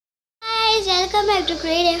welcome back to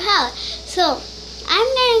Creative House. So,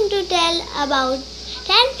 I'm going to tell about 10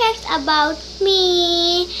 facts about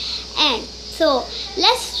me. And so,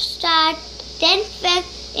 let's start 10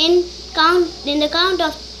 facts in the count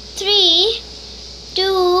of 3,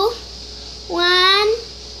 2, 1,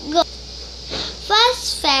 go.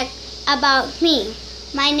 First fact about me.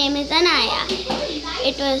 My name is Anaya.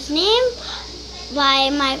 It was named by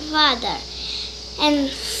my father. And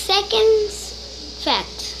second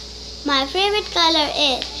fact, my favorite color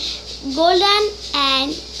is golden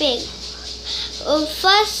and pink.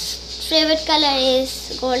 First favorite color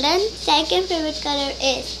is golden, second favorite color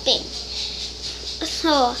is pink.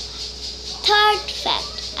 So, third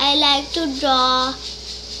fact, I like to draw,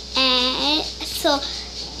 and so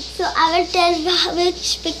I will tell you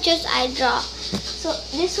which pictures I draw. So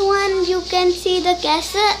this one you can see the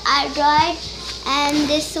castle I draw it, and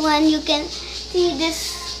this one you can see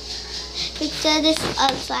this picture, this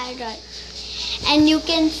also I draw it. And you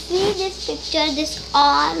can see this picture, this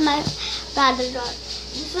all my brother draw.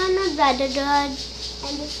 This one my brother draw, and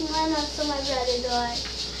this one also my brother draw.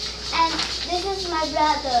 And this is my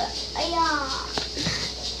brother. Yeah.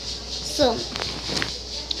 So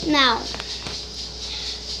now,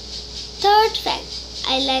 third fact,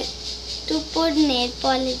 I like to put nail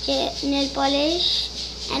polish,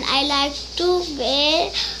 and I like to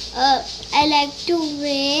wear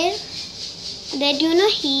that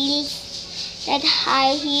heels, that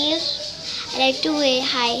high heels. I like to wear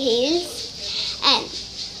high heels. And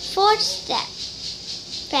fourth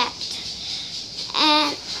fact,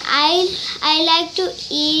 and I like to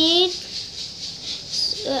eat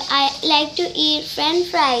French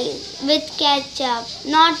fries with ketchup.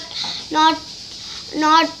 Not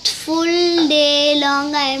full day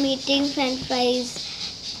long I am eating French fries,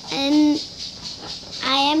 and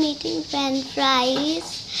I am eating French fries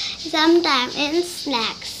sometime in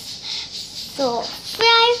snacks. So,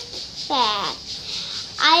 fifth fact,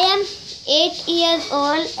 I am 8 years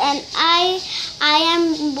old, and I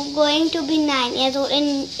am going to be 9 years old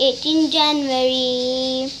in 18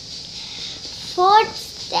 January. Fourth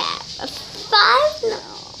step,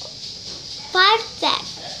 five step.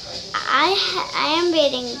 I am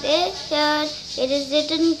wearing this shirt. It is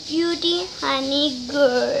written Cutie Honey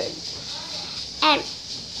Girl. And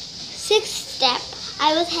sixth step,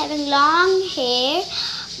 I was having long hair,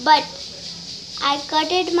 but I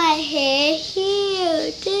cutted my hair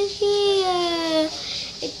here to here.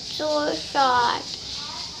 It's so short.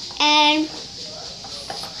 And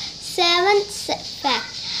seventh fact,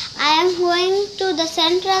 I am going to the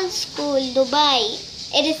Central School, Dubai.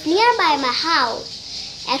 It is nearby my house.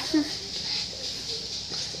 And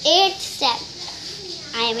eighth step,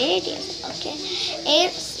 I am 8 years old. Okay.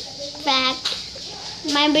 Eighth fact,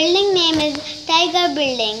 my building name is Tiger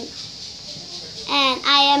Building. And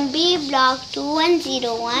I am B block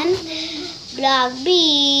 2101, block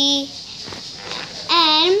B.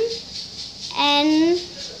 And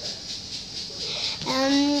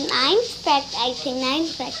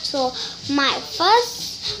ninth fact. So my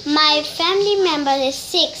family member is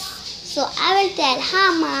 6. So I will tell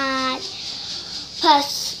how much.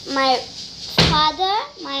 First, my father,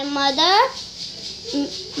 my mother,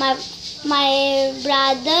 my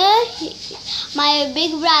brother, my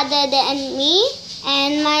big brother and me,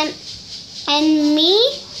 and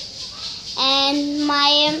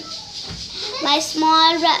my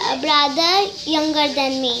small brother younger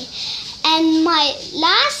than me, and my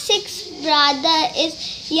last 6th brother is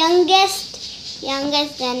youngest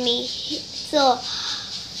than me. So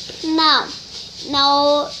now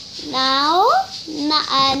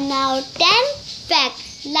 10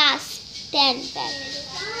 facts. Last 10 facts.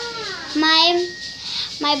 My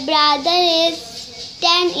brother is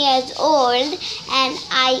 10 years old, and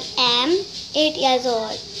I am 8 years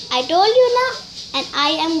old. I told you now, and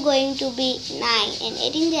I am going to be 9 in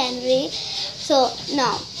 18 January. So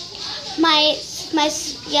now, my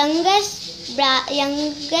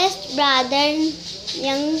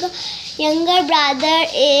younger brother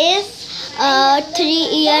is 3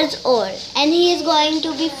 years old, and he is going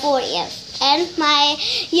to be 4 years. And my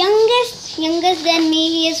youngest than me,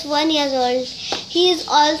 he is 1 year old. He is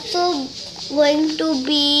also going to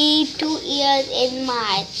be 2 years in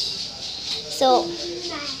March. So,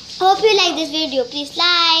 hope you like this video. Please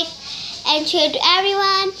like and share to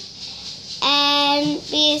everyone, and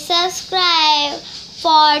please subscribe.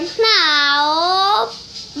 For now,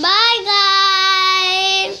 bye guys.